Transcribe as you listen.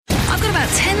I've got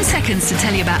about 10 seconds to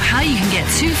tell you about how you can get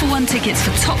 2-for-1 tickets for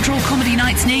top draw comedy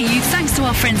nights near you thanks to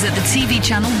our friends at the TV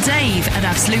channel Dave at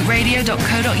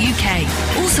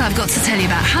absoluteradio.co.uk. Also, I've got to tell you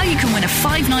about how you can win a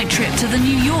 5-night trip to the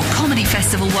New York Comedy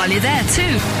Festival while you're there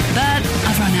too. But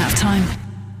I've run out of time.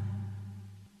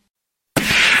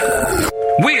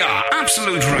 We are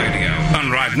Absolute Radio,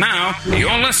 and right now,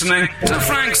 you're listening to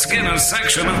Frank Skinner's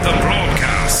section of the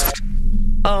broadcast.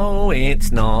 Oh,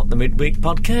 it's not the Midweek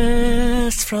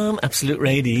Podcast from Absolute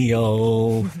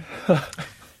Radio. There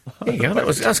you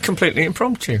go, that's completely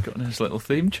impromptu. Got a nice little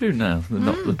theme tune now.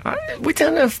 We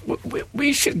don't know if...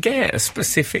 We should get a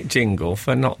specific jingle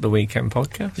for Not the Weekend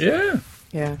Podcast.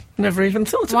 Yeah. Never even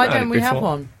thought about it Why don't we before. have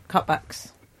one? Cutbacks.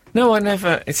 No,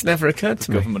 it's never occurred to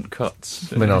me. Government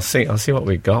cuts. I mean, I'll see what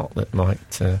we've got that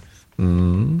might...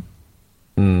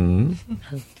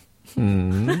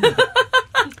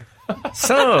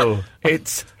 So,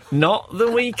 it's Not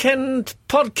the Weekend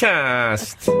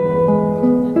Podcast.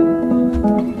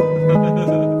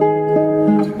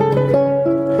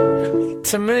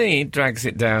 To me, it drags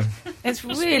it down. It's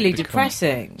really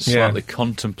depressing. Slightly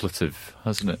contemplative,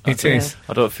 hasn't it? It is.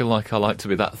 I don't feel like I like to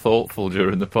be that thoughtful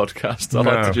during the podcast. I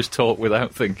like to just talk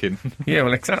without thinking. Yeah,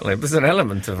 well, exactly. There's an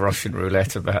element of Russian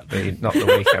roulette about the Not the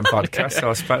Weekend Podcast, so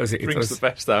I suppose it brings does. the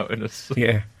best out in us.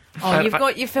 Yeah. Oh, you've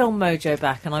got your film mojo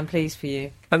back, and I'm pleased for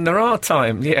you. And there are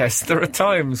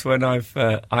times when I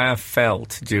have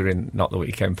felt during Not the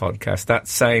Weekend Podcast that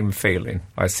same feeling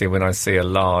I see when I see a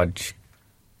large,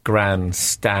 grand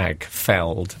stag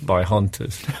felled by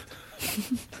hunters.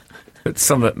 But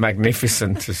somewhat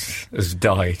magnificent has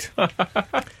died.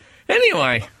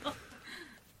 Anyway,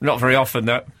 not very often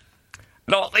though.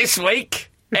 Not this week,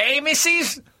 eh,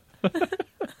 missus?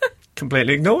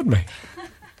 Completely ignored me.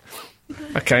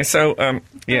 Okay, so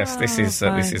yes, this is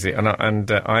it,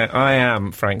 and I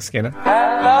am Frank Skinner.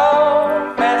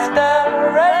 Hello,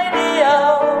 Mr.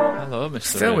 Radio. Hello, Mr.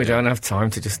 Still, we don't have time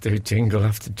to just do jingle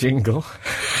after jingle.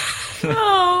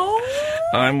 Oh.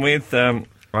 I'm with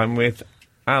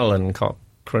Alan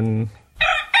Cochrane,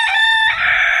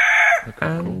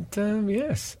 and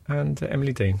yes, and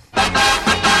Emily Dean.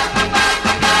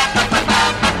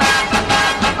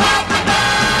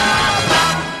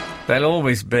 There'll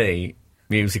always be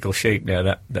musical sheep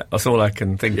now. That's all I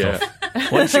can think of.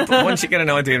 Once you get an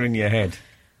idea in your head.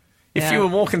 If you were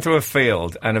walking through a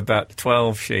field and about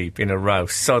 12 sheep in a row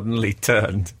suddenly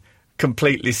turned,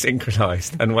 completely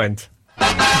synchronised, and went... I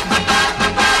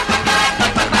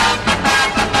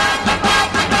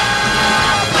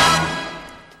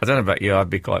don't know about you, I'd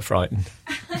be quite frightened.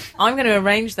 I'm going to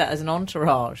arrange that as an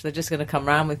entourage. They're just going to come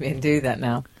round with me and do that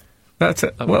now. That's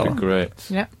it. That would be great.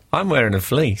 Yeah. I'm wearing a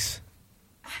fleece.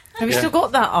 Have you still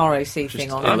got that ROC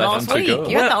thing on last week?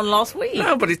 You had that on last week.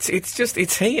 No, but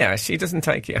it's here. She doesn't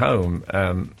take it home,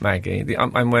 Maggie.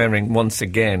 I'm wearing, once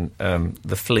again,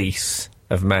 the fleece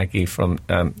of Maggie from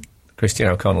Christian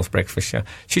O'Connell's Breakfast Show.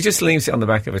 She just leaves it on the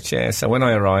back of a chair, so when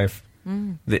I arrive,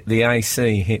 the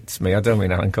AC hits me. I don't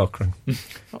mean Alan Cochrane.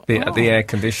 The air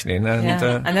conditioning.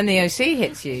 And then the OC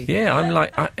hits you. Yeah, I'm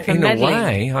like, in a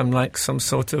way, I'm like some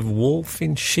sort of wolf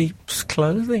in sheep's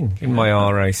clothing in my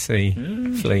RAC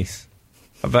fleece.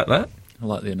 How about that? I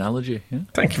like the analogy, yeah.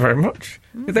 Thank you very much.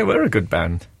 They were a good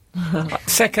band.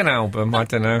 Second album, I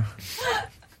don't know.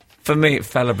 For me, it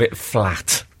fell a bit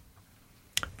flat.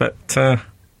 But, yeah,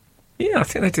 I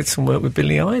think they did some work with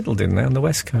Billy Idol, didn't they, on the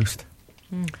West Coast?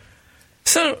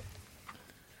 So...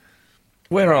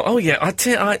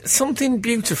 something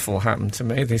beautiful happened to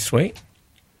me this week.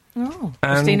 Oh,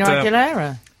 Christina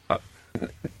Aguilera.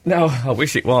 No, I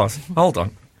wish it was. Hold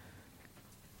on.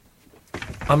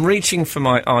 I'm reaching for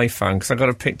my iPhone because I got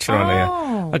a picture on here.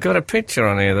 I got a picture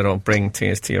on here that'll bring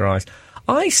tears to your eyes.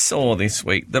 I saw this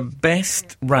week the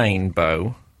best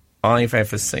rainbow I've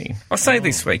ever seen. I say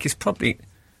this week, it's probably...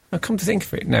 I'll come to think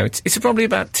of it now. It's probably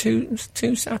about two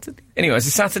Saturday. Anyway, it's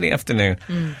a Saturday afternoon.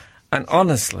 And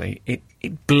honestly, it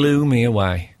blew me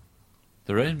away.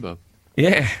 The rainbow?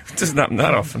 Yeah, it doesn't happen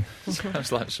that often.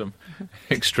 Sounds like some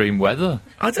extreme weather.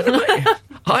 I don't know.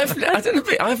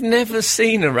 I've never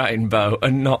seen a rainbow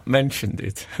and not mentioned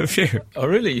it. Have you? Oh,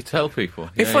 really? You tell people?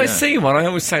 If I see one, I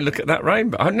always say, look at that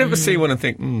rainbow. I never see one and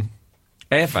think,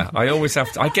 ever. I always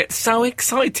have to. I get so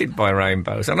excited by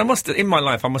rainbows. And in my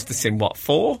life, I must have seen,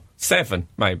 4? 7,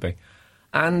 maybe.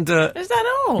 And... Is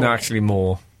that all? No, actually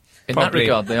more. In that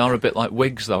regard, they are a bit like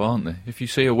wigs, though, aren't they? If you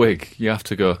see a wig, you have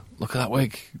to go, look at that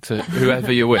wig. To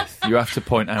whoever you're with, you have to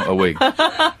point out a wig.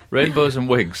 Rainbows and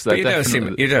wigs, But you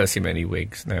don't see many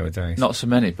wigs nowadays. Not so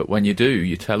many, but when you do,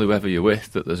 you tell whoever you're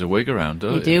with that there's a wig around,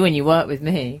 don't you? You do when you work with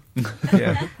me.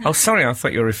 Yeah. Oh, sorry, I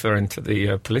thought you were referring to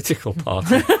the political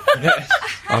party.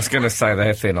 I was going to say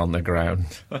they're thin on the ground.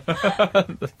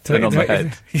 Thin on the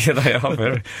head. Yeah, they are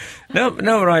very... No,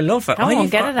 I love it. Come on,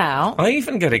 get it out. I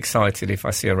even get excited if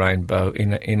I see a rainbow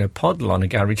in a puddle on a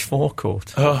garage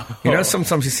forecourt. Oh. You know,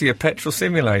 sometimes you see a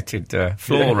petrol-simulated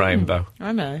floor rainbow.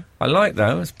 I know. I like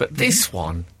those, but this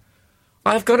one,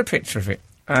 I've got a picture of it,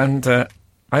 and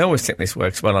I always think this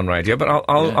works well on radio. But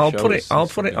I'll put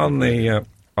it on the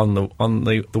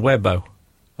Webbo.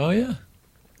 Oh yeah,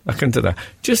 I can do that.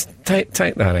 Just take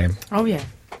that in. Oh yeah.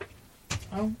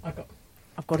 Oh,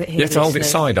 I've got it here. You have to hold it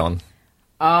listeners. side on.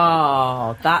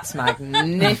 Oh, that's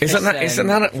magnificent. Isn't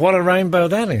that what a rainbow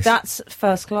that is? That's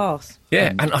first class.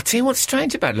 Yeah, and I'll tell you what's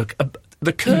strange about it. Look,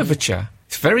 the curvature.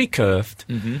 It's very curved,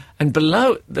 and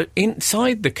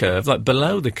inside the curve, like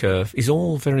below the curve, is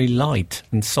all very light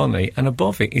and sunny, and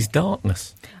above it is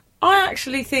darkness. I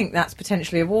actually think that's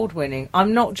potentially award-winning.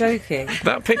 I'm not joking.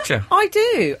 That picture. I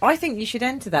do. I think you should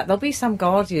enter that. There'll be some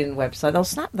Guardian website. They'll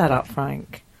snap that up,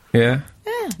 Frank. Yeah.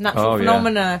 Yeah, natural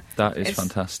phenomena. That is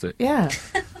fantastic. Yeah.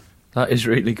 That is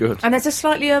really good. And there's a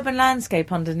slightly urban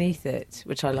landscape underneath it,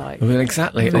 which I like. Well,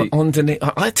 exactly. Underneath,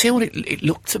 I tell you what, it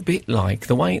looked a bit like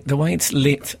the way it's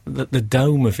lit. The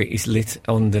dome of it is lit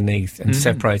underneath and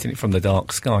separating it from the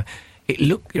dark sky. It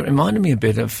reminded me a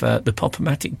bit of the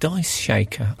Pop-O-Matic dice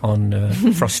shaker on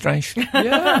Frustration.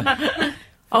 Yeah.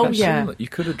 Oh That's yeah. something that you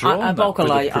could have drawn. I that with a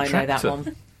know that protractor.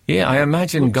 one. Yeah, I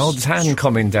imagine God's hand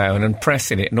coming down and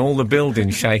pressing it, and all the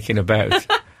buildings shaking about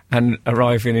and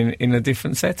arriving in a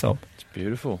different setup. It's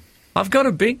beautiful. I've got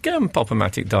a big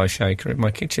Pop-O-Matic die shaker in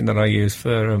my kitchen that I use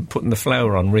for putting the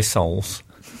flour on rissoles.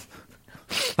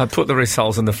 I put the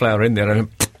rissoles and the flour in there, and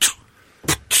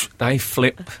they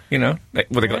flip. You know, they've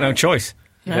got no choice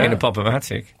in a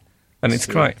Pop-O-Matic, and it's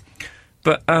great.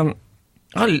 But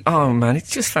oh man, it's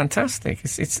just fantastic.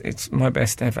 It's my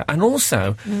best ever. And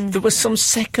also, there were some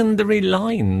secondary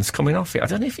lines coming off it. I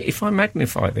don't know if I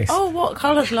magnify this. Oh, what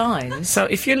coloured lines? So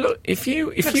if you look,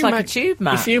 Looks like a tube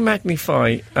map. If you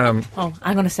magnify, Oh,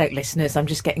 hang on a sec, listeners. I'm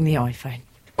just getting the iPhone.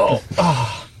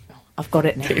 I've got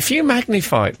it now. if you make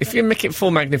it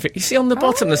full magnification, you see on the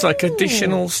bottom there's like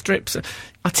additional strips.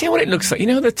 I'll tell you what it looks like. You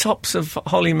know the tops of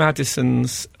Holly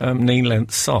Madison's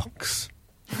knee-length socks.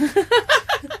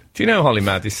 Do you know Holly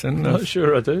Madison? Not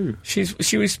sure I do. She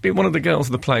used to be one of the girls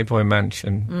of the Playboy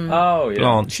Mansion. Oh, yeah.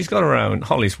 Blonde. She's got her own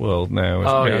Holly's World now.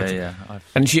 Oh, Yeah. yeah.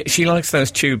 And she likes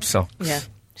those tube socks. Yeah,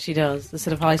 she does. The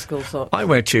sort of high school socks. I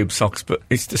wear tube socks, but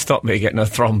it's to stop me getting a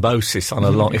thrombosis on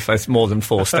a lot if there's more than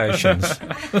 4 stations.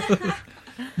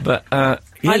 But,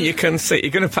 you can see. You're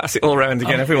going to pass it all around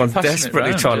again. Everyone's passing it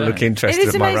desperately round, trying to yeah. look It interested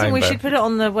is at my amazing. rainbow. We should put it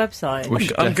on the website.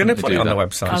 I'm going to put it on the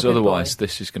website. Because Oh, good otherwise, boy.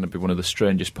 this is going to be one of the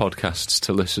strangest podcasts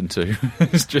to listen to.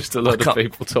 It's just a lot of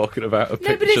people talking about a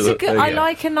picture. No, but it's a that good. they- I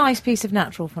like a nice piece of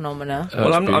natural phenomena.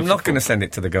 Well, I'm beautiful. not going to send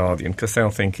it to the Guardian because they'll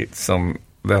think it's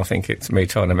me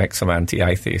trying to make some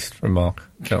anti-atheist remark.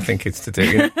 They'll think it's to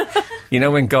do. You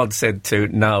know when God said to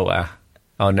Noah,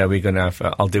 "Oh no, we're going to have.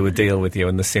 I'll do a deal with you,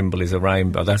 and the symbol is a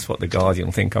rainbow." That's what the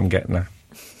Guardian think I'm getting at.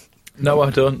 No, I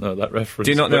don't know that reference.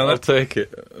 Do you not know but that?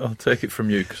 I'll take it from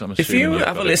you because I'm If assuming you you've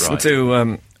have a got it listen right.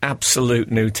 to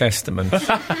Absolute New Testament,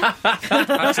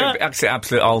 actually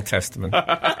Absolute Old Testament,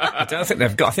 I don't think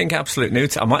they've got. I think Absolute New.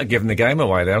 I might have given the game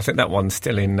away there. I think that one's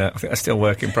still in. I think that's still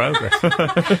work in progress.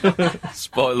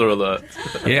 Spoiler alert.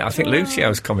 Yeah, I think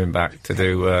Lucio's coming back to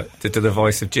do the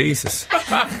voice of Jesus,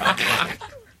 if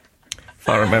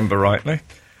I remember rightly.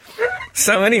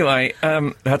 So anyway,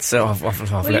 that's I've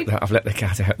let the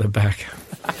cat out the bag,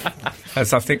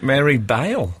 as I think Mary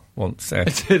Bale once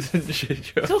said. Didn't she?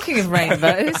 Talking of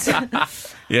rainbows.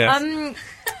 Yeah.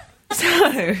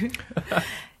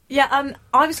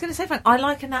 I was going to say, Frank, I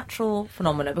like a natural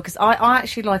phenomena because I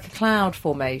actually like a cloud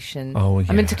formation. Oh, yeah.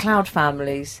 I'm into cloud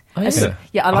families. Oh, yeah.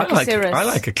 Yeah, I like a cirrus. I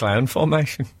like a clown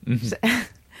formation.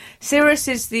 Cirrus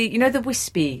is the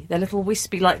wispy, the little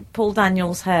wispy, like Paul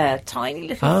Daniels' hair, tiny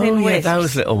little Oh, thin yeah, wisps.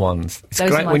 those little ones. It's Those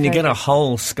great are my when you get a favourites.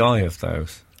 whole sky of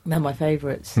those. They're my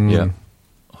favourites. Yeah.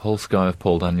 Whole sky of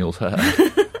Paul Daniels' hair.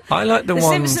 I like the The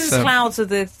ones... Simpsons clouds are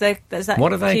there's that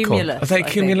what are they called? cumulus. Are they I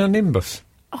think. cumulonimbus?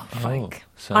 Oh, Frank. Oh,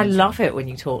 I sounds- love it when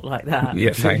you talk like that.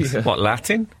 Yeah, thanks. Yeah. What,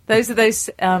 Latin? Those are those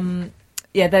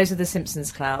the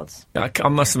Simpsons clouds. I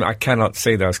must admit, I cannot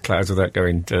see those clouds without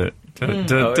going... You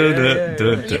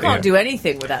can't do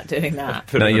anything without doing that.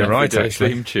 Put No, in an you're right, everyday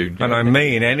actually. Theme tune. And I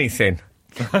mean anything.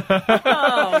 You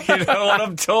know what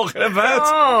I'm talking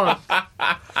about?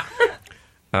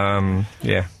 Oh,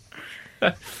 Yeah.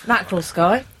 mackerel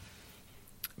sky.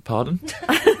 Pardon?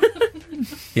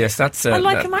 Yes, that's. I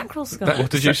like a mackerel sky. What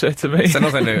did you say to me? It's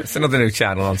another new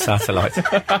channel on satellite.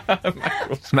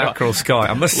 Mackerel Sky.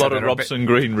 I must A say lot of they're Robson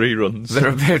Green reruns.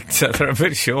 they're a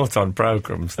bit short on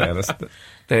programmes there.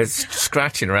 They're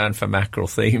scratching around for mackerel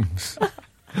themes.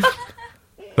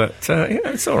 But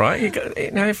it's all right. You got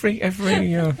every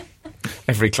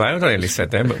cloud. I nearly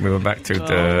said then, but we were back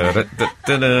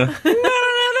to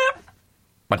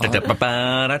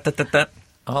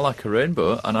I like a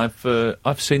rainbow, and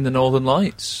I've seen the Northern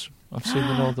Lights. I've seen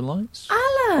the Northern Lights.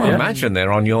 Alan! I imagine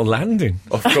they're on your landing.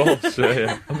 Of course,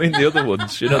 yeah. I mean the other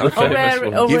ones, the famous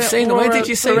ones. You've seen them. Where did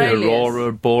you see The them?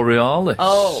 Aurora Borealis.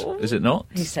 Oh. Is it not?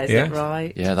 He says Yeah. it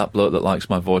right. Yeah, that bloke that likes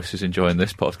my voice is enjoying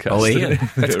this podcast. Oh, Ian.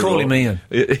 Let's call him Ian.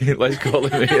 Let's call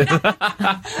him Ian.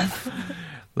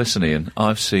 Listen, Ian,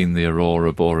 I've seen the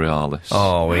Aurora Borealis.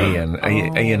 Oh, Ian.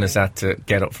 Ian has had to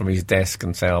get up from his desk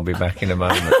and say, "I'll be back in a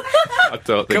moment." I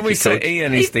don't think Can we he say could.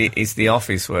 Ian is the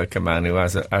office worker man who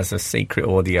has a secret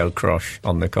audio crush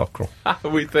on the cockerel,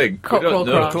 We think. Cockerel we don't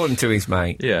know. crush. according to his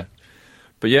mate? Yeah.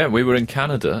 But yeah, we were in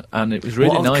Canada, and it was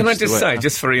really Well, nice. can I just the way- say,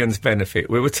 just for Ian's benefit,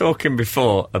 we were talking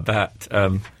before about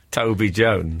Toby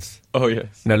Jones. Oh, yes.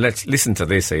 Now let's listen to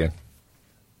this, Ian.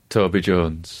 Toby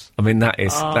Jones. I mean,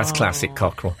 that's classic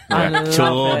cockerel. I love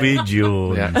Toby it.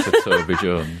 Jones. The actor Toby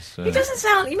Jones. He doesn't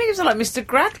sound... You make him sound like Mr.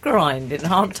 Gradgrind in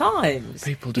Hard Times.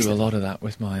 People do a lot of that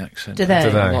with my accent. Do they? Do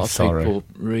they? A lot of Sorry. people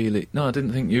really... No, I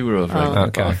didn't think you were over-egging Oh.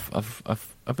 it, Okay. but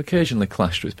I've occasionally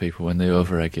clashed with people when they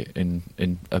over-egg it in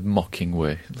a mocking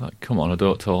way. Like, come on, I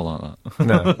don't talk like that.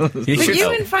 No, you But should. you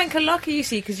and Frank are lucky, you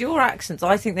see, because your accents,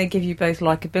 I think they give you both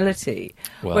likeability.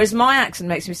 Well- Whereas my accent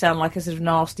makes me sound like a sort of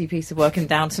nasty piece of work in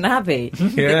Downton Abbey.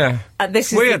 Yeah, And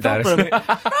this is Weird, the that, problem. isn't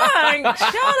Frank,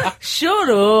 shut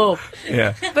up.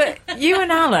 yeah. But you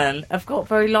and Alan have got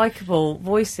very likeable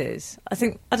voices. I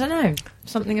don't know,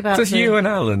 something about Does the- you and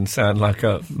Alan sound like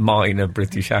a minor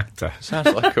British actor?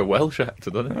 Sounds like a Welsh actor,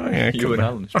 doesn't it? Oh, yeah, You could and be.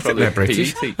 Alan. I think they're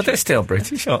British. PE But they're still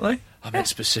British, aren't they? I meant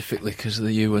specifically because of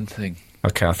the Ewan thing.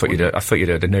 Okay, I thought you'd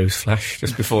heard a news flash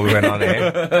just before we went on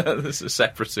air. There's a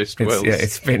separatist Wales.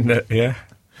 It's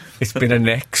been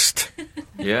annexed.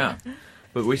 Yeah.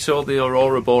 But we saw the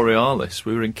Aurora Borealis.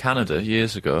 We were in Canada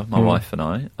years ago, Hmm. my wife and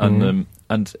I, and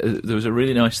there was a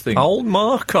really nice thing. Old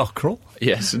Mark Cockerell.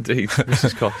 Yes, indeed,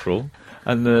 Mrs. Cockerell.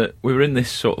 And we were in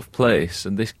this sort of place,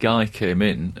 and this guy came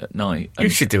in at night. You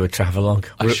And should do a travelogue.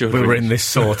 I should We were really. in this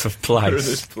sort of we were in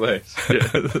this place.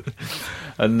 place. Yeah.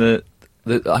 And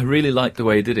I really liked the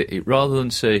way he did it. Rather than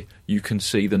say, you can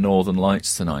see the Northern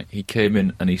Lights tonight, he came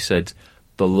in and he said,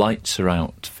 the lights are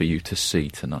out for you to see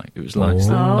tonight. It was nice.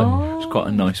 It was quite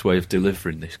a nice way of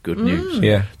delivering this good news.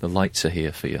 Yeah. The lights are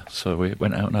here for you. So we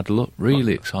went out and had a look.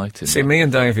 Really exciting. See, me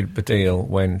and David Baddiel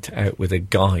went out with a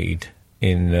guide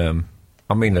in.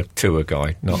 I mean, a tour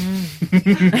guide, not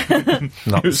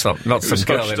some was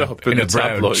girl hushed up in in a the brown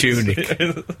tabloids. tunic.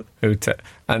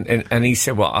 And he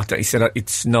said, "Well, he said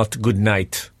it's not good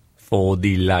night for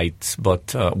the lights,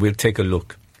 but we'll take a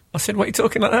look." I said, "What are you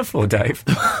talking like that for, Dave?"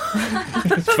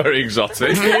 It's very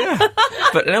exotic. Yeah.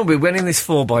 But no, we went in this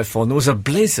 4x4 and there was a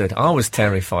blizzard. I was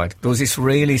terrified. There was this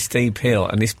really steep hill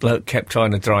and this bloke kept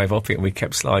trying to drive up it and we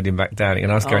kept sliding back down it.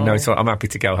 And I was going, no, it's all right, I'm happy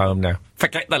to go home now.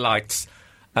 Forget the lights.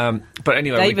 But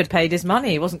anyway... David paid his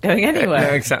money. He wasn't going anywhere. No,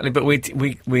 exactly. But we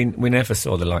never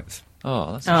saw the lights.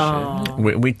 Oh, that's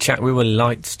a shame. We were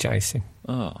lights chasing.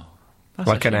 Oh, that's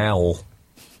Like a an shame. owl.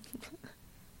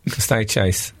 Because they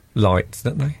chase lights,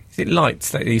 don't they? Is it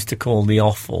lights that they used to call the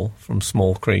offal from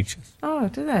Small Creatures? Oh,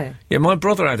 do they? Yeah, my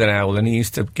brother had an owl and he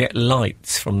used to get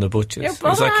lights from the butchers. Your It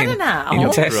was brother had an owl? in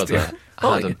Your testing. Brother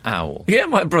Oh, had an owl. Yeah,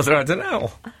 my brother had an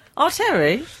owl. Oh,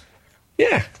 Terry?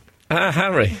 Yeah,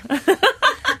 Harry.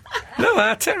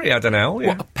 No, Terry had an owl, yeah.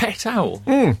 What, a pet owl?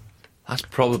 That's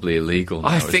probably illegal now,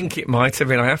 I isn't think it might have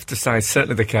been. I have to say,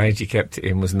 certainly the cage he kept it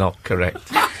in was not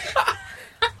correct.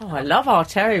 Oh, I love our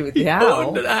Terry with the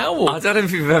owl. An owl? I don't know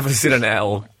if you've ever seen an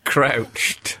owl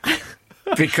crouched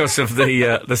because of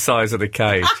the size of the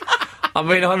cage. I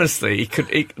mean, honestly,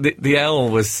 the owl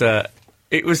was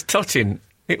it was touching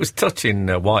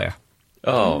wire.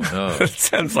 Oh, no. It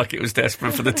sounds like it was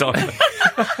desperate for the time.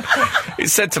 It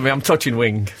said to me, "I'm touching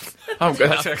wing." I'm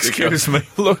going to Excuse me.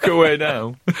 Look away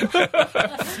now.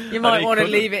 You might he want to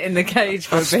couldn't. leave it in the cage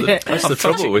for a bit. That's the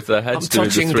trouble with their heads I'm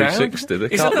doing the touching down. 360. They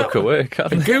Isn't can't that look away, can A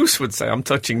they? goose would say, "I'm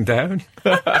touching down,"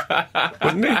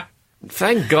 wouldn't it?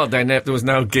 Thank God there was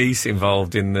no geese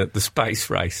involved in the space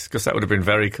race, because that would have been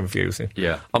very confusing.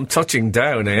 Yeah. I'm touching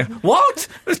down here. What?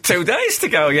 There's 2 days to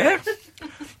go, yeah?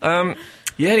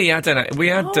 Yeah, he had we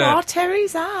had. our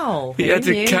Terry's owl. He had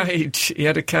Who a knew? cage. He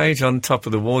had a cage on top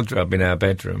of the wardrobe in our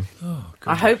bedroom.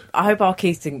 I hope our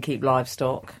Keith didn't keep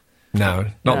livestock. No,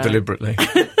 not No. deliberately.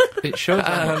 It shows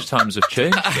how much times have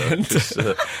changed,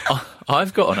 though. 'cause,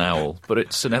 I've got an owl, but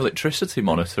it's an electricity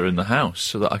monitor in the house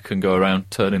so that I can go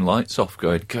around turning lights off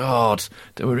going, God,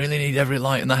 do we really need every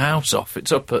light in the house off?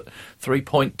 It's up at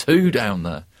 3.2 down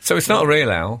there. So it's not a real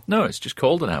owl. No, it's just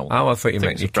called an owl. Oh, I thought you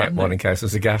meant Things you are brand kept one new. in case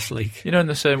there's a gas leak. You know, in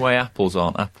the same way apples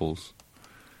aren't apples.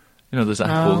 You know, there's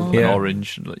apple and Yeah.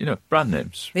 orange, and, you know, brand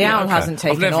names. The owl okay. hasn't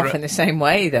taken I've never- off in the same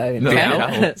way, though. in No,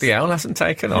 fairness. The owl hasn't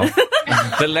taken off.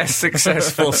 The less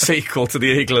successful sequel to The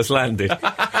Eagle has landed.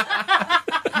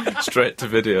 Straight to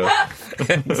video.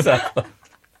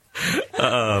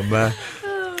 Oh, man.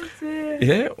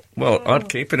 Yeah, well, I'd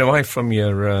keep it away from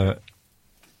your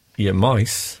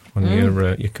mice on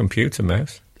your computer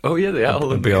mouse. Oh, yeah, the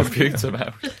owl and be the off. computer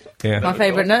mouse. Yeah. My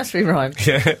favourite nursery rhyme.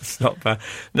 Yeah, it's not bad.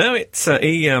 No, it's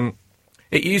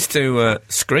it used to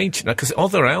screech because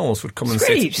other owls would come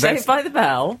Screech, and sit. Saved by the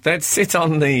Bell. They'd sit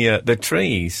on the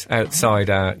trees outside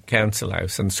our council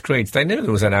house and screech. They knew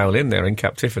there was an owl in there in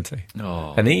captivity,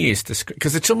 Oh. and he used to screech.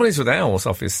 Because the trouble is with owls,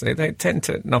 obviously, they tend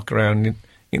to knock around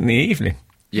in the evening.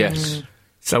 Yes.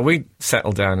 So we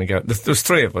settled down and go. There's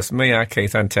three of us: me,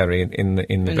 Keith, and Terry in the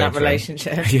In that bedroom.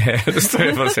 relationship. Yeah, there's three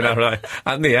of us in our right,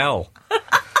 and the owl.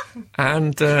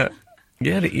 And yeah,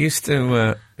 it used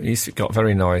to got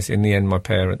very noisy. In the end, my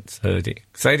parents heard it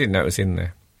because they didn't know it was in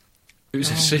there. It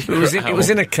was a secret It was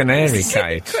in owl. a canary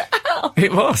cage.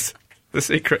 It was the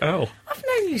secret owl. I've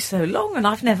known you so long and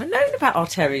I've never known about our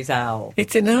Terry's owl. It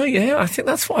didn't know. Yeah, I think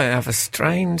that's why I have a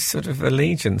strange sort of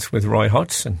allegiance with Roy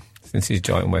Hodgson since he's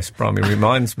joined West Brom. He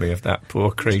reminds me of that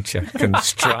poor creature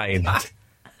constrained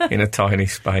in a tiny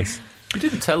space. You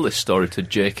didn't tell this story to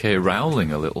J.K.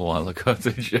 Rowling a little while ago,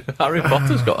 did you? Harry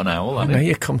Potter's got an owl, I hasn't know he?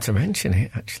 you come to mention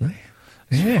it, actually.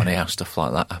 Yeah. Funny how stuff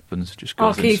like that happens. It just Our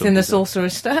goes in Keith and the somebody's-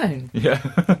 Sorcerer's Stone. Yeah.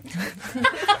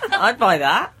 I'd buy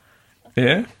that.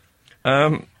 Yeah.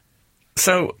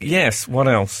 So, yes, what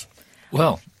else?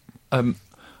 Well,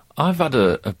 I've had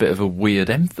a bit of a weird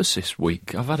emphasis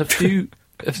week. I've had a few...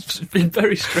 It's been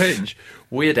very strange.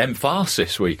 Weird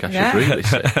emphasis week, I should Yeah. really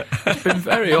say. It's been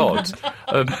very odd.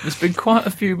 There's been quite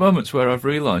a few moments where I've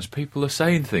realised people are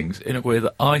saying things in a way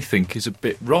that I think is a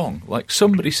bit wrong. Like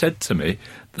somebody said to me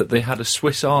that they had a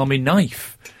Swiss Army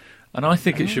knife. And I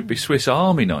think it should be Swiss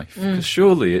Army knife. Because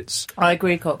surely it's... I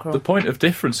agree, Cockerell. The point of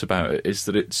difference about it is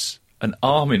that it's an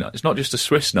army knife. It's not just a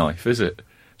Swiss knife, is it?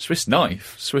 Swiss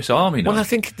knife, Swiss Army knife. Well, I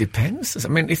think it depends. I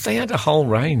mean, if they had a whole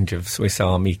range of Swiss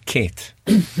Army kit...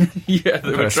 Yeah, they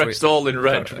were a dressed Swiss- all in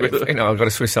red. You know, I've got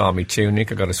a Swiss Army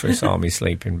tunic, I've got a Swiss Army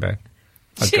sleeping bag.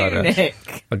 I've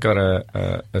Tunic. got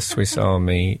a Swiss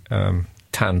Army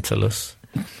Tantalus.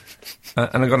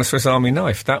 And I've got a Swiss Army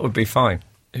knife. That would be fine.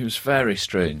 It was very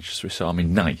strange, Swiss Army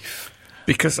knife.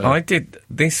 Because I did,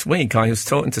 this week, I was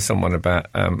talking to someone about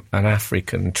an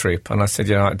African trip, and I said,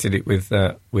 yeah, I did it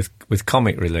with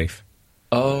Comic Relief.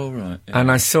 Oh, right. Yeah. And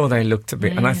I saw they looked a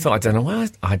bit, and I thought, I don't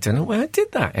know where I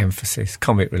did that emphasis,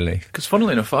 Comic Relief. Because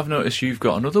funnily enough, I've noticed you've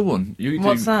got another one. You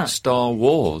What's do that? Star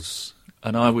Wars,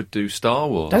 and I would do Star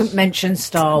Wars. Don't mention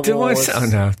Star Wars.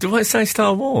 Do I say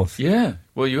Star Wars? Yeah.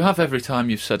 Well, you have every time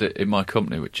you've said it in my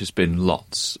company, which has been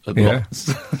lots and Yeah.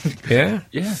 lots. Yeah?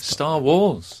 Yeah, Star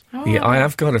Wars. Yeah, I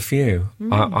have got a few.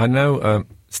 I know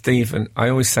Stephen, I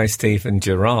always say Stephen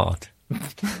Gerrard,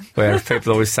 where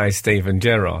people always say Stephen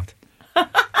Gerrard.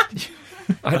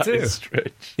 I do. It's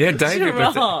strange. Yeah, David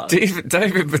Gerrard.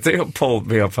 Baddiel pulled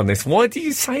me up on this. Why do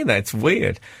you say that? It's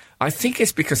weird. I think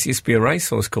it's because there used to be a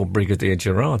racehorse called Brigadier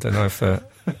Gerard, and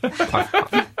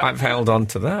I've held on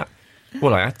to that.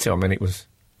 Well, I had to. I mean, it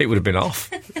would have been off.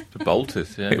 Bolted,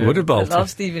 yeah. It would have I bolted. love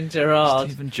Stephen Gerrard.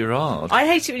 Stephen Gerrard. I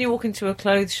hate it when you walk into a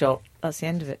clothes shop. That's the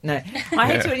end of it. No. I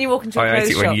hate it when you walk into a I clothes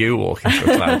hate it shop. when you walk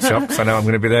into a cloud shop, because I know I'm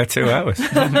going to be there 2 hours.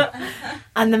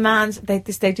 And the man's... They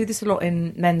do this a lot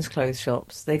in men's clothes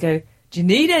shops. They go, do you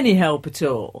need any help at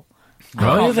all? I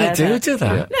Oh, can't they bear do that. do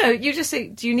that. No, you just say,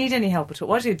 do you need any help at all?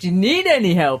 Why do you need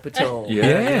any help at all?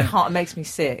 Yeah. It makes me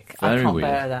sick. I Very can't weird.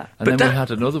 bear that. And But then that- we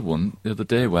had another one the other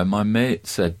day where my mate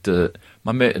said,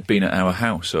 my mate had been at our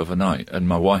house overnight and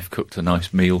my wife cooked a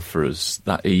nice meal for us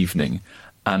that evening.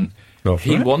 And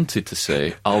Lovely. he wanted to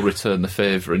say, I'll return the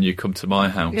favour and you come to my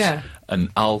house Yeah. and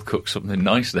I'll cook something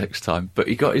nice next time. But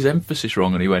he got his emphasis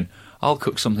wrong and he went, I'll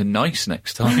cook something nice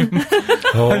next time.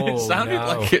 Oh, It sounded no.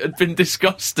 like it had been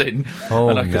disgusting. Oh,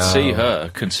 and I could no. see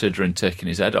her considering taking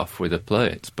his head off with a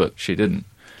plate, but she didn't.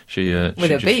 She With she a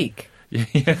just- beak.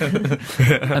 yeah.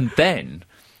 And then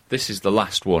This is the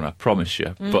last one, I promise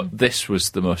you. But this was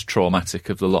the most traumatic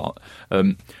of the lot.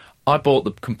 I bought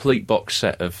the complete box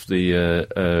set of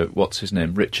the, what's his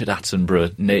name, Richard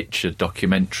Attenborough nature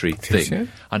documentary thing. you?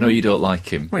 I know you don't like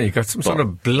him. Well, you got some sort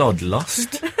of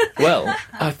bloodlust. Well,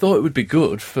 I thought it would be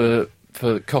good for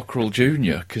Cockerell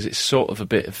Jr. because it's sort of a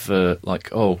bit of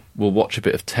we'll watch a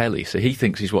bit of telly. So he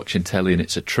thinks he's watching telly and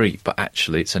it's a treat, but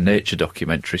actually it's a nature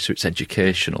documentary, so it's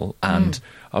educational. And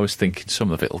I was thinking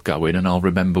some of it'll go in and I'll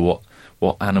remember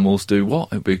what animals do what.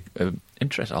 It'll be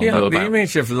interesting. I'll know the about.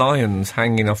 image of lions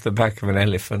hanging off the back of an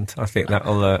elephant, I think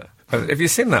that'll... have you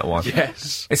seen that one?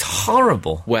 Yes. It's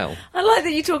horrible. Well, I like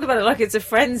that you talk about it like it's a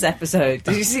Friends episode.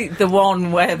 Did you see the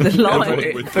one where the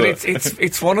lion... But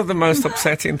it's one of the most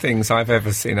upsetting things I've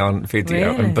ever seen on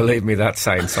video, Really? and believe me, that's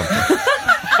saying something.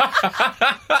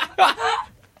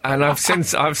 And I've seen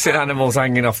animals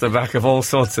hanging off the back of all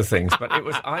sorts of things, but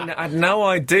I had no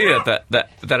idea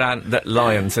that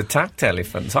lions attacked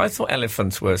elephants. I thought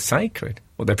elephants were sacred.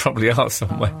 Well, they probably are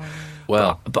somewhere.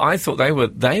 well, But I thought they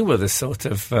were the sort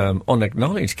of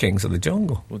unacknowledged kings of the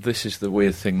jungle. well. This is the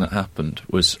weird thing that happened.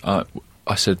 Was I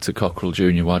said to Cockerell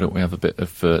Jr., why don't we have a bit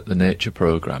of the nature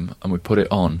programme? And we put it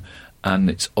on, and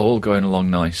it's all going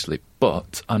along nicely.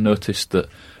 But I noticed that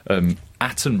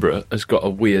Attenborough has got a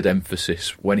weird emphasis.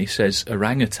 When he says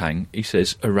orangutan, he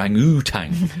says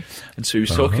orangutan. And so he was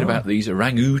talking about these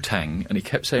orangutan, and he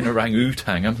kept saying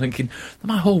orangutan. I'm thinking,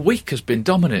 my whole week has been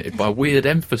dominated by weird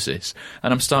emphasis.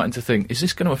 And I'm starting to think, is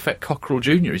this going to affect Cockerell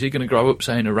Jr.? Is he going to grow up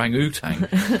saying orangutan?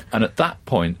 And at that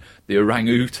point, the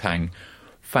orangutan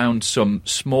found some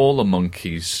smaller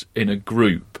monkeys in a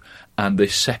group, and they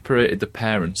separated the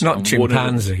parents. Not and one of them-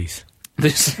 chimpanzees. they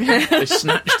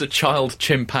snatched a child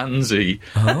chimpanzee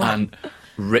and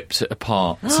ripped it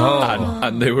apart.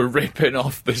 And they were ripping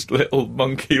off this little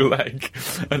monkey leg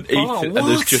and eating and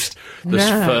there's what? just No.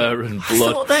 fur and I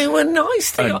blood. thought they were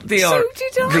nice. And So did I.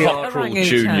 Cockerell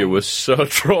Orangutan. Jr. was so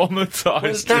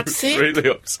traumatised. Well, that's it was it. really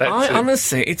upsetting.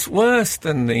 Honestly, it's worse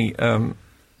than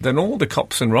than all the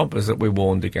cops and robbers that we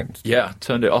warned against. Yeah, I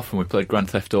turned it off and we played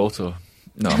Grand Theft Auto.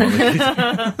 No, I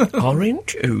mean,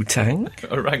 Orange ootang.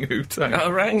 orangutan.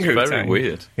 Orangutan. It's very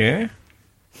weird. Yeah.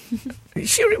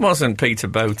 Sure, it wasn't Peter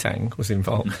Boateng was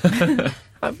involved.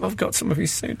 I've got some of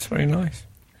his suits. Very nice.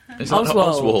 Is that not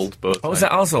Oswald. Oswald? But Oh, was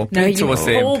that Oswald? No, Peter you- was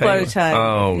the Paul MP. Boateng.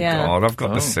 Oh Yeah. God, I've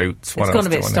got Oh. the suits. What It's else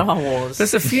gone a do bit I Star know? Wars.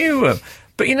 There's a few.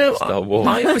 But you know, Star Wars.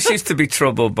 I always used to be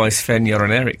troubled by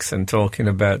Sven-Göran Eriksson talking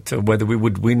about whether we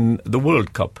would win the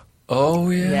World Cup. oh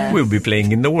yeah. Yeah. We'll be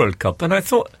playing in the World Cup. And I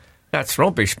thought, that's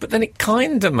rubbish. But then it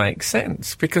kind of makes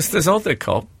sense, because there's other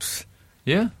cups.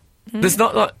 Yeah. There's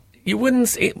not like... You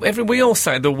wouldn't... we all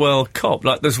say the World Cup,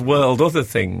 like there's world other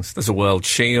things. There's a World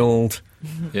Shield,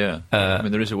 Yeah. I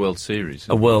mean, there is a World Series.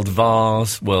 a World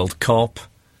Vase, World Cup.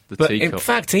 The But in teacup.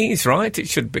 fact, he's right. It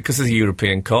should, because there's the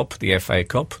European Cup, the FA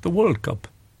Cup, the World Cup.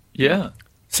 Yeah.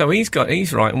 So he's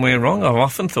right and we're wrong. I've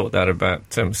often thought that about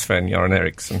Sven-Göran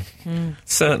Eriksson.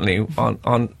 Certainly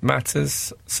on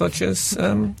matters such as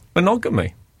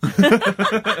monogamy.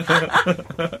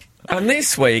 And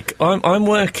this week, I'm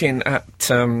working at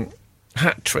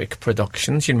Hat Trick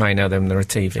Productions. You may know them. They're a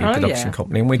TV Oh, production yeah.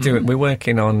 company. And we're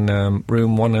working on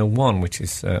Room 101, which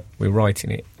is, we're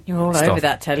writing it. You're all stuff. over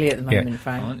that telly at the moment, Yeah.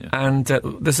 Frank. Aren't you? And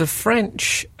there's a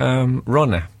French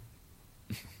runner.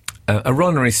 A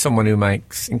runner is someone who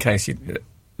makes, in case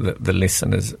the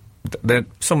listeners, they're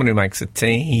someone who makes a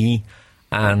tea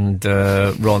and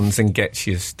runs and gets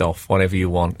you stuff, whatever you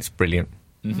want. It's brilliant.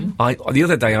 Mm-hmm. The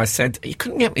other day I said, you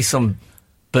couldn't get me some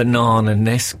banana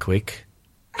Nesquik,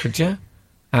 could you?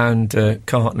 And a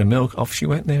carton of milk. Off she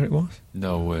went, there it was.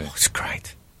 No way. Oh, it's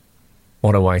great.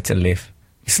 What a way to live.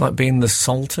 It's like being the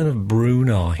Sultan of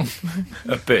Brunei.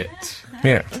 A bit.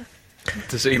 Yeah.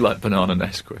 Does he like banana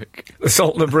Nesquik? The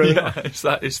Sultan of Brunei. Yeah, is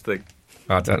that his thing?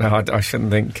 I don't know. I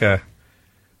shouldn't think.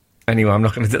 Anyway, I'm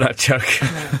not going to do that joke.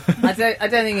 I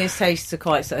don't think his tastes are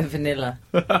quite so vanilla.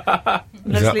 Is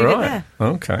Let's that leave right? it there.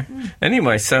 Okay.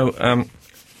 Anyway, so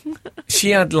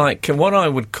she had like what I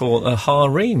would call a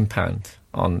harem pant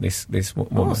on this Oh,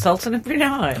 woman. Sultan of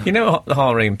Brunei. You know the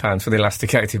harem pants with the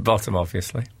elasticated bottom,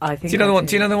 obviously. I think. Do you know I the one?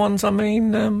 Do you know the ones I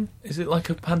mean? Is it like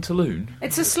a pantaloon?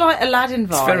 It's a slight Aladdin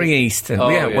vibe. It's very Eastern. Oh,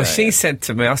 yeah. yeah, Well, she yeah. said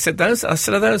to me, I said, are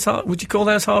those? Would you call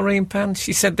those harem pants?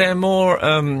 She said they're more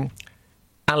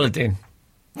Aladdin.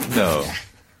 No.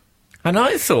 And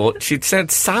I thought she'd said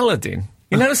Saladin.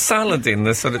 You know Saladin,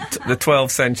 the sort of the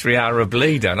 12th century Arab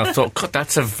leader. And I thought, God,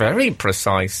 that's a very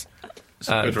precise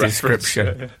good description.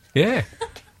 reference, Yeah.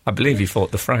 I believe he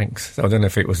fought the Franks. So I don't know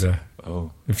if it was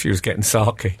if she was getting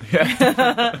sarky.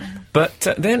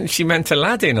 But then she meant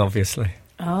Aladdin, obviously.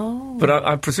 Oh. But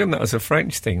I presume that was a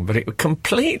French thing, but it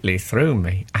completely threw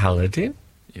me. Aladdin?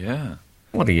 Yeah.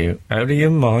 What are you, out of your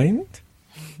mind?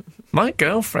 My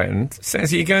girlfriend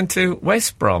says you're going to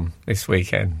West Brom this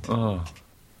weekend. Oh,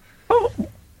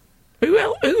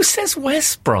 Oh, who says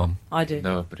West Brom? I do.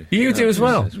 nobody. You do as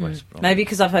well? Says West Brom. Maybe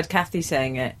because I've heard Kathy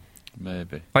saying it.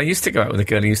 Maybe. I used to go out with a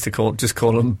girl who used to call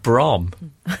them Brom.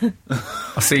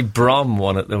 I see Brom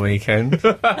one at the weekend.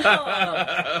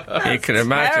 You can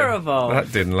imagine. terrible.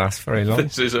 That didn't last very long.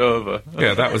 This is over.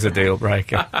 Yeah, that was a deal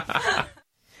breaker.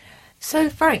 So,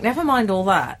 Frank, never mind all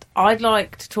that. I'd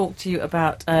like to talk to you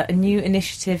about a new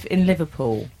initiative in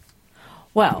Liverpool.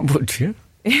 Well, Would you?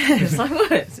 yes, I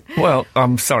would. Well,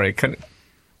 I'm sorry. Can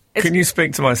you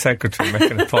speak to my secretary and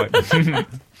make an appointment?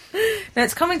 Now,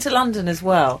 it's coming to London as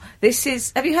well. This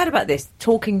is... Have you heard about this?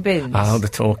 Talking bins. Oh, the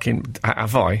talking.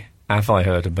 Have I? Have I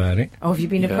heard about it? Oh, have you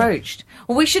been Yeah. approached?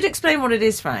 Well, we should explain what it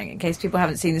is, Frank, in case people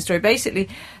haven't seen the story. Basically,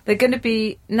 they're going to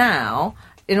be now,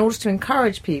 in order to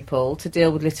encourage people to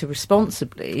deal with litter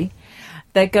responsibly,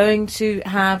 they're going to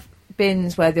have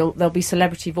bins where there'll be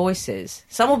celebrity voices.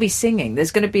 Some will be singing.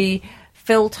 There's going to be...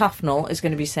 Phil Tufnell is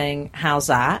going to be saying, "How's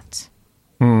that?"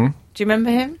 Hmm. Do you remember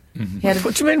him? He had a...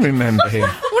 What do you mean, remember him?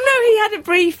 Well, no, he had a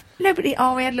brief... No, but he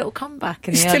had a little comeback.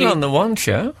 In He's the still early... on the One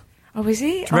Show. Oh, is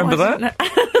he? Do you remember that?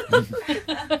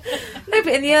 No,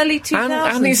 but in the early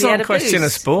 2000s, And he's he had on a Question of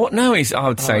boost. Sport. No, I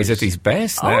would say he's at his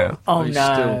best now. Oh, he's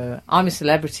no. still- I'm a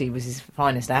Celebrity was his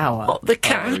finest hour. Oh, the Oh,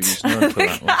 cat. he's known for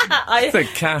that one. The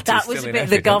cat that is was still a in bit the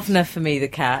evidence. governor for me, the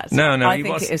cat. No, I he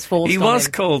think was. it was forced He on was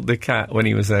him. called the cat when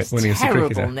he was a Terrible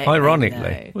cricketer. nickname, Ironically,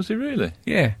 though. Was he really?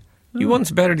 yeah. He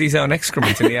once buried his own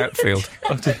excrement in the outfield.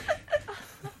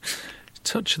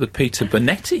 Touch of the Peter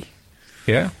Bonetti.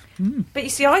 Yeah, But you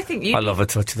see, I think I love a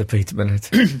touch of the Peter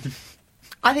Bonetti.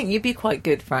 I think you'd be quite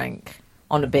good, Frank,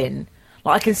 on a bin.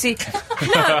 Like I can see.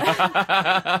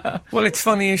 Well, it's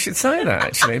funny you should say that,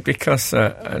 actually, because,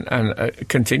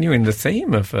 continuing the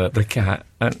theme of the cat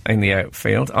in the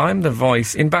outfield, I'm the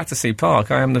voice, in Battersea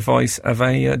Park, I am the voice of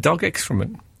a dog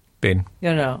excrement bin.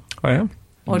 You know. I am.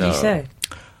 What do you No. say?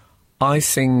 I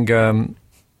sing,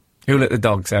 Who Let the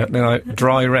Dogs Out? Then I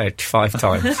dry retch 5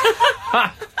 times.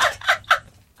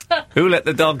 Who let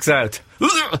the dogs out?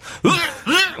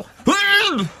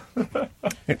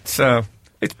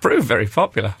 It's proved very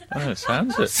popular. Oh, it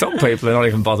sounds it. Some people are not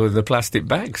even bothered with the plastic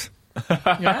bags.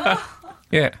 Yeah.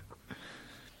 Yeah.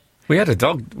 We had a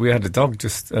dog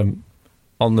just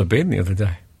on the bin the other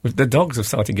day. The dogs have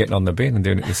started getting on the bin and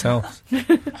doing it themselves.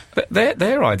 But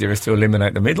their idea is to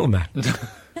eliminate the middleman.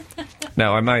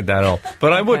 No, I made that up.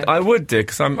 But Okay. I would do,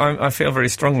 because I feel very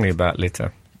strongly about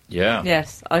litter. Yeah.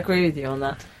 Yes, I agree with you on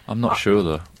that. I'm not sure,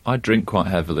 though. I drink quite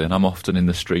heavily, and I'm often in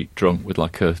the street drunk with,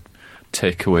 like, a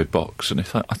takeaway box. And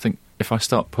I think if I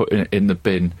start putting it in the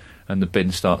bin and the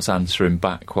bin starts answering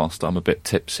back whilst I'm a bit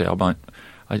tipsy,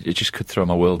 it just could throw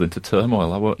my world into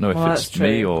turmoil. I won't know if Well, it's that's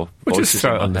me true. or We'll voices just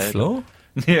throw in it my on the head. floor.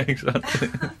 Yeah, exactly.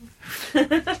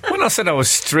 When I said I was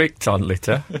strict on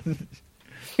litter,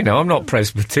 I'm not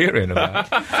Presbyterian about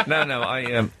it.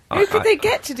 No, Who could they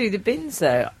get to do the bins,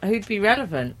 though? Who'd be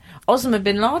relevant? Osama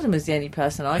bin Laden was the only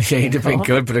person I could Yeah, he'd think have been of.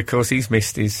 good, but of course he's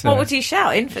missed his... What would he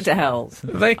shout? Infidels.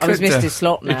 They I was could, missed his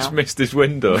slot now. It's missed his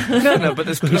window. No, but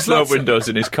there's There's no lots of- windows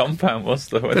in his compound, was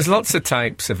there? There's lots of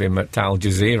tapes of him at Al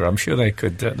Jazeera. I'm sure they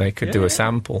could do a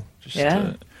sample. Just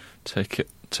Yeah. take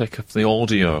up the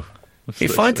audio.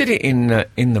 If I did it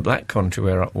in the Black Country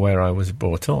where I was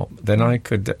brought up, then I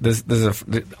could. There's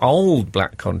the old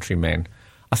Black Country men.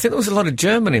 I think there was a lot of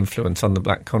German influence on the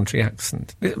Black Country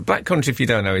accent. Black Country, if you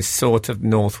don't know, is sort of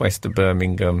northwest of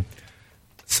Birmingham,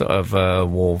 sort of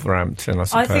Wolverhampton, I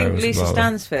suppose. I think Lisa rather.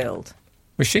 Stansfield.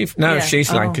 Was she? No, Yeah.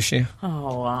 she's Oh. Lancashire.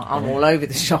 Oh, I'm all over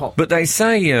the shop. But they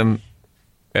say,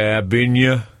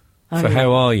 Binya, for yeah.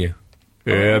 how are you?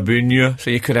 Binya.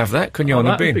 So you could have that, couldn't you, on a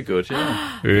that'd bin? be good,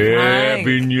 yeah. Frank.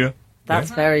 Binya.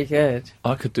 That's very good.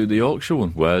 I could do the Yorkshire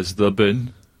one. Where's the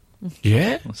bin?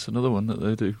 Yeah. That's another one that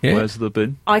they do. Yeah. Where's the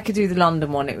bin? I could do the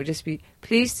London one. It would just be,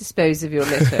 please dispose of your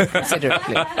litter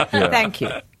considerately. Thank you.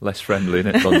 Less friendly,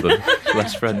 innit, London?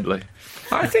 Less friendly.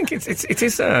 I think it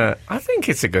is I think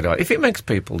it's a good idea if it makes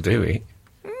people do it.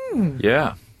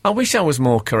 Yeah. I wish I was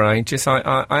more courageous.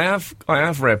 I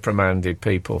have reprimanded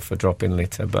people for dropping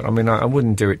litter, but I mean I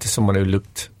wouldn't do it to someone who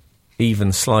looked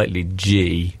even slightly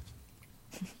G.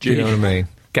 Do you know what I mean?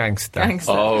 Gangster.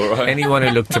 Gangster. Oh, right. Anyone who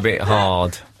looked a bit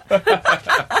hard.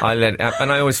 I let it,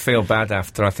 and I always feel bad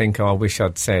after. I think, I wish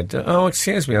I'd said, "Oh,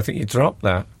 excuse me, I think you dropped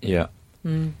that." Yeah.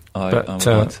 I But, would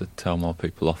like to tell more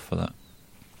people off for that.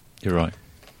 You're right.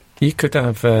 You could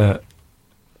have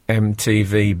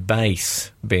MTV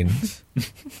bass bins,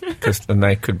 and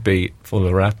they could be full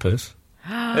of rappers.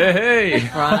 Hey,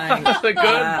 Right. that's a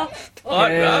good.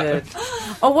 Like that. Good.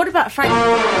 Oh, what about Frank?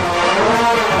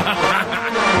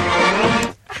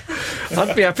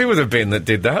 I'd be happy with a bin that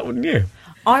did that, wouldn't you?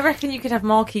 I reckon you could have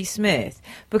Marquis Smith,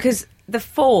 because The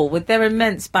Fall, with their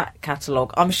immense back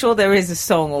catalogue, I'm sure there is a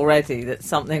song already that's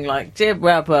something like Jib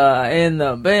Rapper in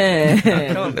the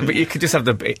bin. But you could just have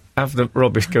the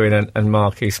rubbish go in and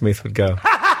Marquis Smith would go.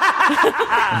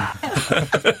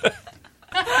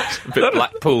 A bit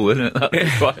Blackpool, isn't it? That'd be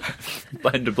quite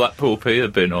behind a Blackpool Pier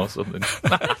bin or something.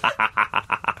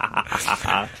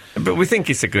 But we think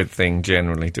it's a good thing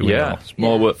generally, do we Yeah, not? it's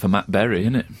more work for Matt Berry,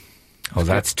 isn't it? Oh,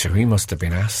 that's true. He must have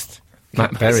been asked.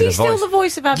 Matt Berry, Is he the still voice. the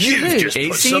voice of Absolute?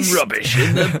 put some rubbish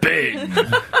in the bin.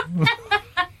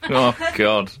 Oh,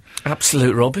 God.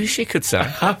 Absolute rubbish, you could say.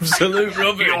 Absolute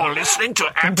rubbish. You're listening to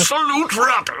Absolute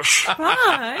Rubbish. Frank.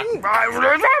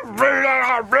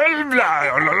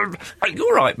 Are you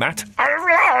all right, Matt?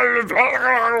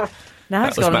 Now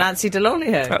it's was got Matt. Nancy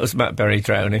Delolio. That was Matt Berry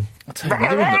drowning. I'll tell you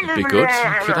another one that would be good.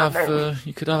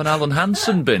 You could have an Alan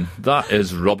Hansen bin. That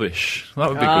is rubbish. That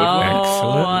would be good.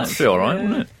 Excellent. That'd be all right,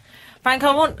 wouldn't it? Frank,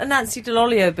 I want a Nancy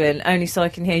Delolio bin, only so I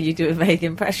can hear you do a vague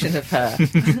impression of her.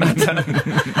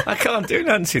 I can't do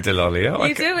Nancy Delolio.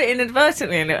 You do it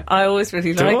inadvertently, and I always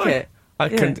really like it. I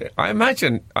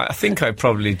think I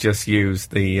probably just used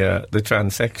the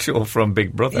transsexual from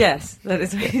Big Brother. Yes, that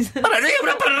is reason.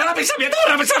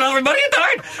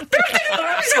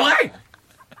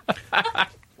 I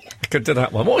could do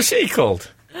that one. What was she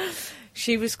called?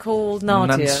 She was called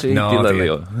Nadia. Nancy Nadia.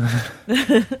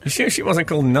 DiLelio. You sure she wasn't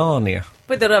called Narnia?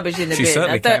 With the rubbish in the She bin.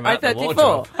 certainly came out the 34.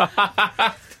 wardrobe.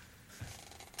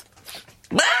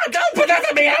 Don't put that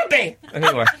on me, help me!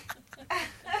 Anyway.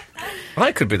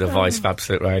 I could be the voice of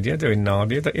Absolute Radio doing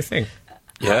Narnia, don't you think?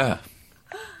 Yeah.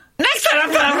 Next time I'm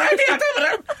on radio,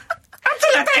 Absolute,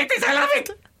 I hate this, I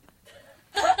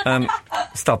love it!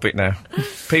 Stop it now.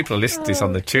 People listen to this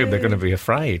on the tube, they're going to be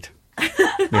afraid. Be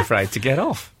afraid to get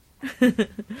off.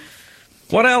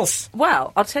 What else?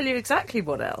 Well, I'll tell you exactly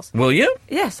what else. Will you?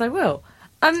 Yes, I will.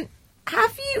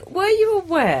 Were you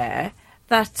aware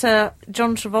that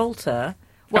John Travolta?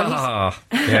 Well,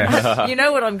 Yeah. you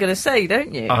know what I'm going to say,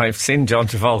 don't you? I've seen John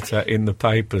Travolta in the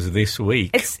papers this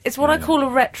week. It's what I call a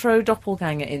retro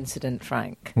doppelganger incident,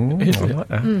 Frank. I like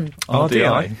that.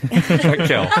 RDI.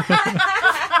 Raquel.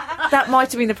 That might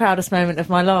have been the proudest moment of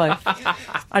my life.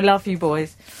 I love you,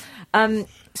 boys.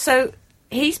 So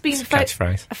he's been It's a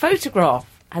catchphrase. a photograph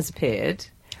has appeared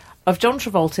of John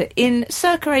Travolta in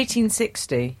circa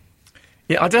 1860.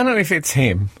 Yeah, I don't know if it's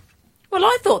him. Well,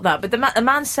 I thought that, but the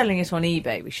man's selling it on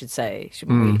eBay, we should say,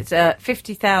 shouldn't we? It's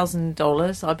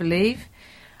 $50,000, I believe.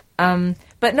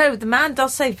 But no, the man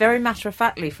does say very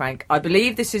matter-of-factly, Frank, I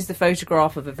believe this is the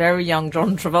photograph of a very young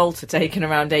John Travolta taken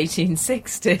around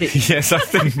 1860. Yes, I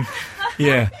think.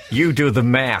 Yeah, you do the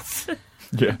math.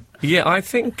 Yeah. Yeah, I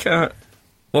think.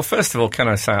 Well, first of all, can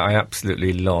I say I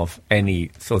absolutely love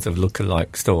any sort of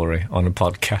look-alike story on a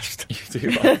podcast. You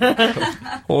do like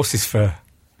Horses for.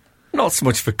 Not so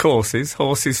much for courses,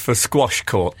 horses for squash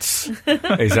courts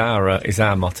is our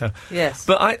motto. Yes.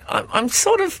 But I'm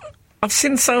sort of. I've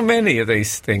seen so many of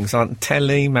these things on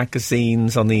telly,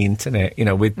 magazines, on the internet,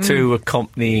 with two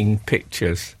accompanying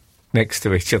pictures next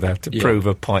to each other to prove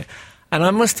a point. And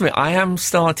I must admit, I am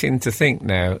starting to think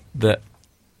now that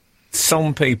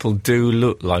some people do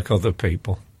look like other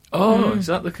people. Oh, is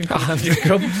that the conclusion you've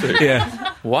come to?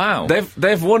 Yeah. Wow.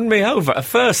 They've won me over. At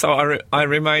first, I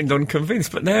remained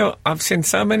unconvinced, but now I've seen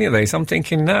so many of these. I'm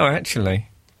thinking, no, actually.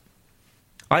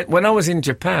 When I was in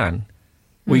Japan,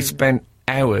 we spent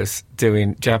hours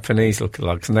doing Japanese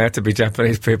lookalikes, and they had to be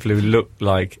Japanese people who looked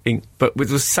like... But there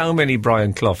was so many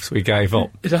Brian Cloughs we gave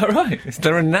up. Is that right?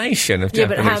 They're a nation of Yeah,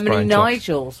 Japanese but how many Brian Cloughs.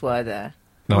 Nigels were there?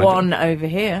 Nigel. One over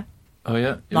here. Oh,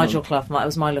 yeah. Nigel Clough, that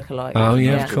was my lookalike. Oh,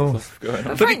 yeah, of course. Going on.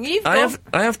 But Frank, you've I got...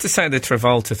 have to say the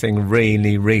Travolta thing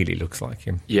really, really looks like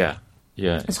him. Yeah.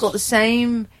 Yeah. It's got the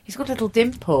same... He's got a little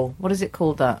dimple. What is it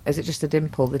called, that? Is it just a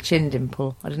dimple? The chin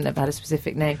dimple? I didn't know if it had a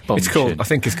specific name. Bomb It's called. chin. I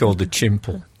think it's called the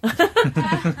chimple.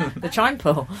 The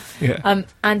chimple. Yeah.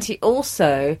 And he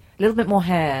also... A little bit more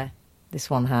hair, this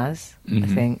one has, I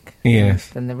think. Yes.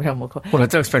 Than the real one. Well, I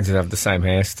don't expect it to have the same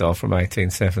hairstyle from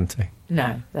 1870.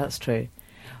 No, that's true.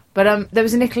 But there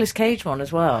was a Nicolas Cage one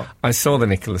as well. I saw the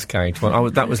Nicolas Cage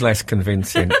one. That was less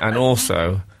convincing. And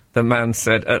also, the man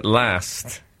said, at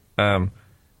last,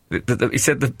 he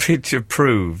said the picture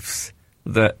proves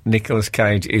that Nicolas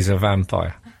Cage is a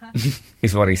vampire,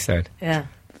 is what he said. Yeah.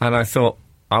 And I thought,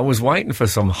 I was waiting for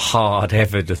some hard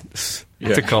evidence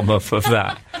to come up of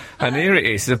that. And here it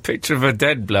is, a picture of a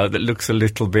dead bloke that looks a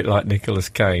little bit like Nicolas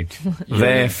Cage.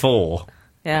 Therefore...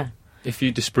 Yeah. If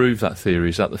you disprove that theory,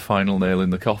 is that the final nail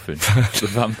in the coffin? The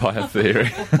vampire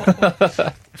theory.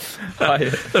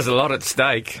 There's a lot at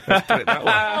stake. Let's put it that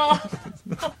way.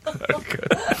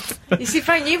 You see,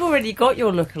 Frank, you've already got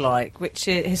your lookalike, which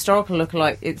is historical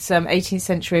lookalike. It's 18th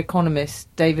century economist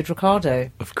David Ricardo.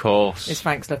 Of course. Is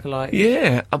Frank's lookalike.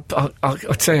 Yeah, I'll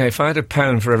tell you, if I had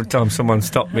 £1 for every time someone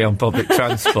stopped me on public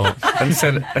transport and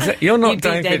said, "You're not You'd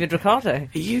be David Ricardo."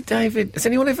 Are you David? Has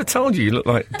anyone ever told you look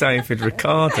like David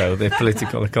Ricardo, the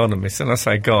political economist? And I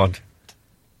say, God,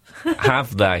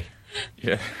 have they?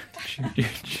 Yeah.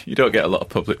 You don't get a lot of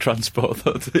public transport,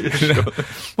 though, do you? Sure.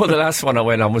 Well, the last one I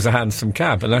went on was a hansom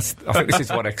cab, and I think this is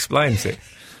what explains it.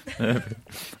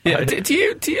 Yeah,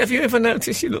 have you ever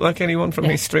noticed you look like anyone from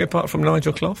history apart from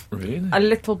Nigel Clough? Really? A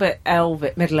little bit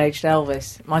middle-aged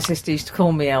Elvis. My sister used to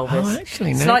call me Elvis. Oh,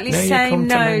 actually, Slightly now you same come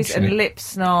to nose mention and it. lip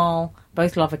snarl.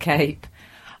 Both love a cape.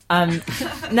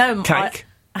 No, Cake?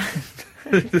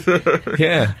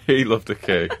 Yeah. He loved a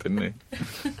cake, didn't he?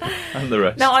 And the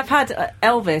rest. No, I've had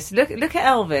Elvis. Look at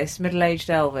Elvis, middle-aged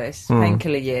Elvis,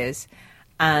 painkiller years,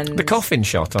 and The coffin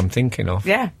shot I'm thinking of.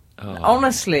 Yeah,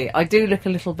 honestly, I do look a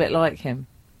little bit like him.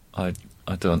 I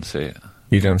don't see it.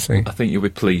 You don't see? I think you'll be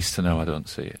pleased to know I don't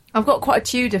see it. I've got quite a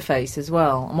Tudor face as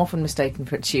well. I'm often mistaken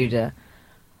for a Tudor.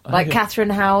 Like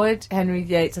Catherine Howard, Henry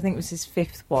VIII, I think was his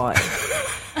 5th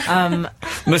wife.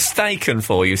 Mistaken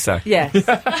for, you say? Yes.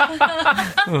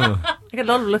 I get a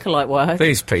lot of lookalike work.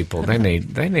 These people, they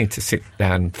need to sit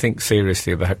down and think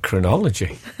seriously about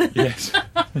chronology. Yes.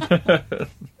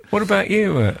 What about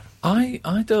you?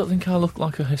 I don't think I look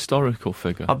like a historical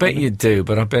figure. I bet you do,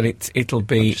 but I bet it'll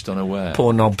be I'm just unaware.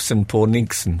 poor Nobson, poor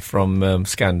Nixon from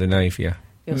Scandinavia.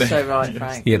 You're so right,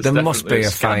 Frank. Yeah, There's there must be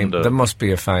definitely a there must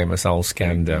be a famous old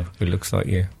Scando who looks like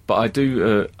you. But I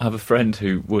do have a friend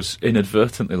who was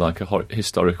inadvertently like a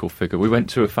historical figure. We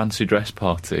went to a fancy dress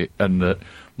party, and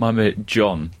my mate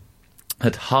John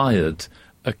had hired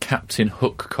a Captain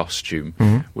Hook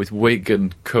costume with wig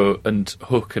and coat and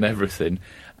hook and everything.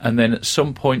 And then at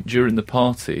some point during the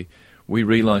party, we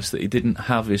realised that he didn't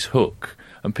have his hook.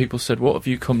 And people said, "What have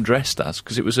you come dressed as?"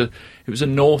 Because it was a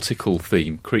nautical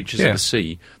theme, creatures of the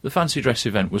sea. The fancy dress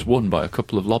event was won by a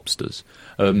couple of lobsters,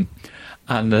 and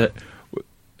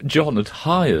John had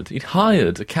hired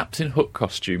a Captain Hook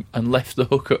costume and left the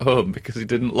hook at home because he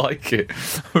didn't like it.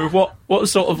 I mean, what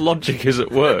sort of logic is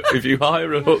at work if you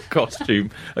hire a Hook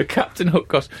costume, a Captain Hook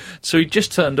costume? So he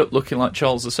just turned up looking like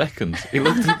Charles II. He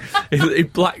looked in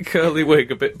black curly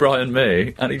wig, a bit Brian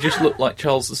May, and he just looked like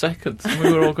Charles II. And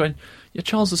we were all going, "You're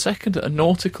Charles II at a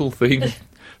nautical theme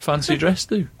fancy dress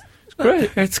do." It's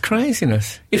great. It's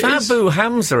craziness. If It is. Abu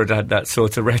Hamza had that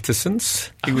sort of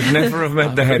reticence, he would never have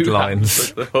made the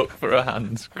headlines. The hook for a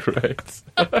hand. Great.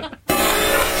 We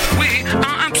are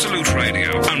Absolute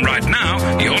Radio, and right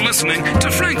now you're listening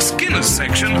to Frank Skinner's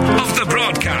section of the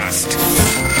broadcast.